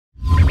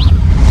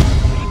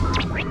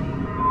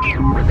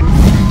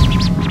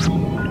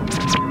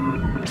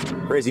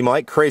Crazy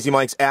Mike,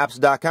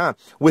 CrazyMikesapps.com,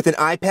 with an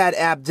iPad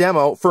app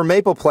demo for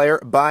Maple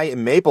Player by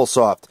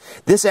Maplesoft.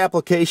 This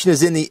application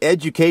is in the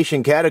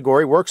education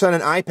category, works on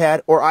an iPad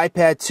or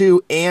iPad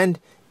 2, and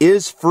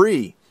is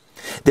free.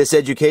 This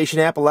education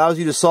app allows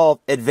you to solve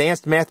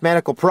advanced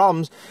mathematical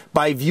problems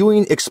by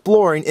viewing,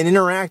 exploring, and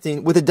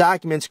interacting with the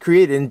documents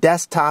created in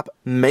Desktop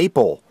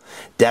Maple.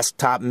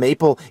 Desktop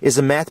Maple is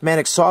a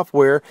mathematics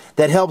software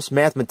that helps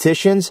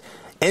mathematicians,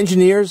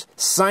 engineers,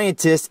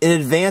 scientists, and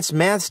advanced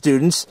math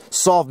students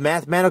solve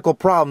mathematical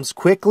problems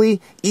quickly,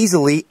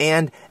 easily,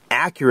 and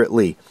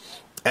accurately.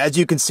 As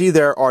you can see,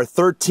 there are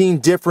 13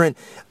 different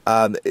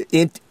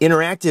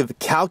interactive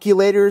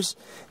calculators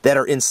that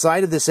are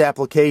inside of this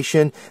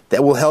application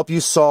that will help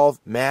you solve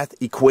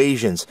math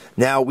equations.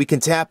 Now, we can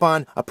tap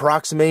on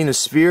approximating a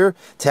sphere.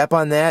 Tap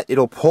on that.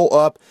 It'll pull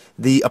up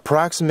the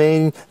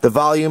approximating the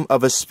volume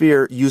of a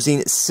sphere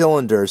using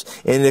cylinders.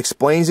 And it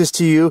explains this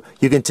to you.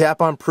 You can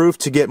tap on proof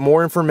to get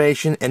more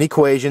information and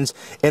equations.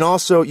 And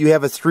also, you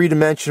have a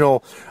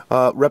three-dimensional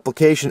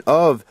replication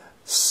of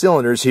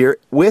cylinders here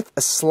with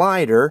a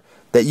slider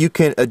that you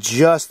can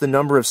adjust the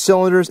number of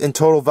cylinders and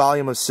total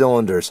volume of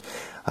cylinders.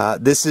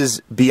 This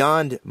is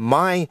beyond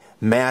my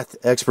math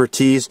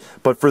expertise,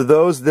 but for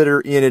those that are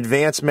in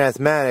advanced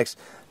mathematics,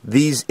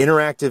 these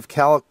interactive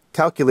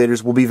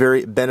calculators will be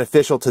very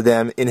beneficial to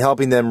them in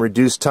helping them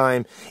reduce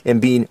time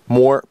and being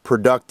more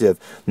productive.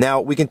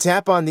 Now, we can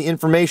tap on the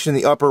information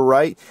in the upper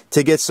right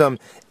to get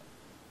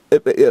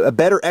a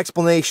better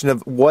explanation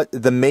of what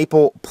the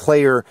Maple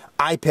Player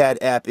iPad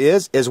app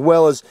is, as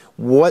well as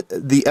what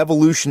the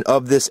evolution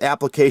of this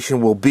application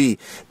will be.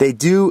 They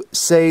do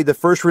say the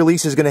first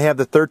release is going to have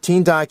the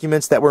 13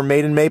 documents that were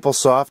made in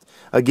Maplesoft,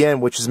 again,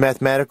 which is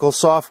mathematical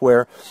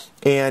software,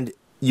 and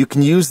you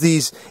can use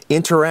these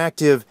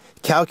interactive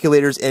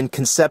calculators and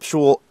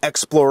conceptual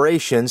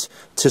explorations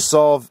to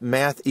solve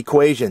math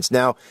equations.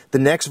 Now, the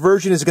next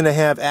version is going to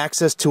have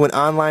access to an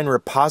online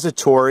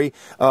repository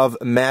of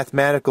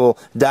mathematical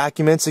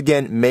documents,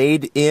 again,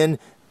 made in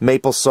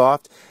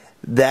Maplesoft,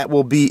 that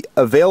will be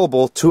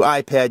available to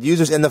iPad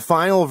users. And the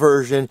final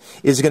version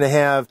is going to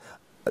have,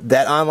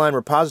 that online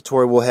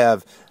repository will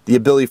have the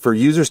ability for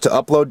users to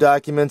upload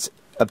documents,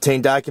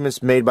 obtain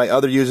documents made by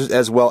other users,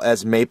 as well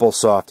as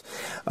Maplesoft.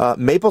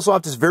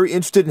 Maplesoft is very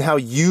interested in how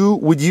you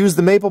would use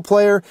the Maple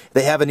Player.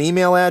 They have an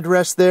email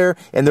address there,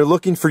 and they're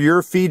looking for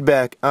your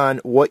feedback on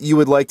what you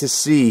would like to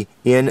see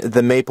in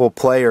the Maple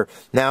Player.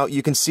 Now,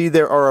 you can see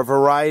there are a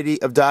variety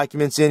of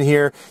documents in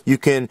here. You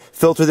can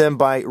filter them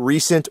by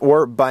recent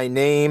or by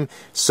name.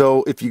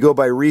 So if you go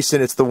by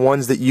recent, it's the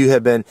ones that you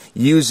have been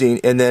using,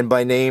 and then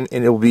by name,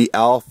 and it will be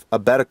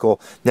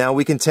alphabetical. Now,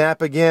 we can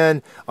tap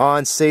again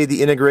on, say,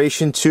 the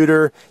integration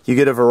tutor. You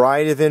get a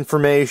variety of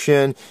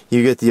information,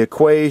 you get the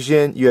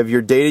equation, you have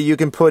your data you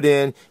can put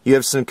in, you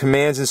have some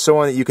commands and so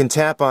on that you can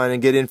tap on and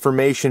get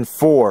information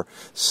for.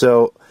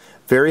 So,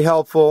 very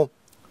helpful,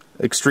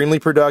 extremely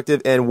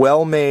productive, and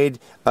well-made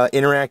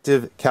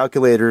interactive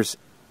calculators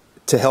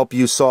to help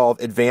you solve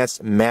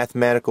advanced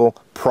mathematical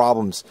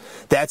problems.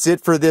 That's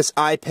it for this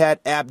iPad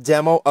app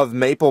demo of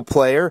Maple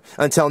Player.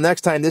 Until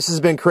next time, this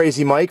has been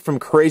Crazy Mike from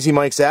Crazy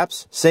Mike's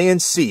Apps, saying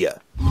see ya.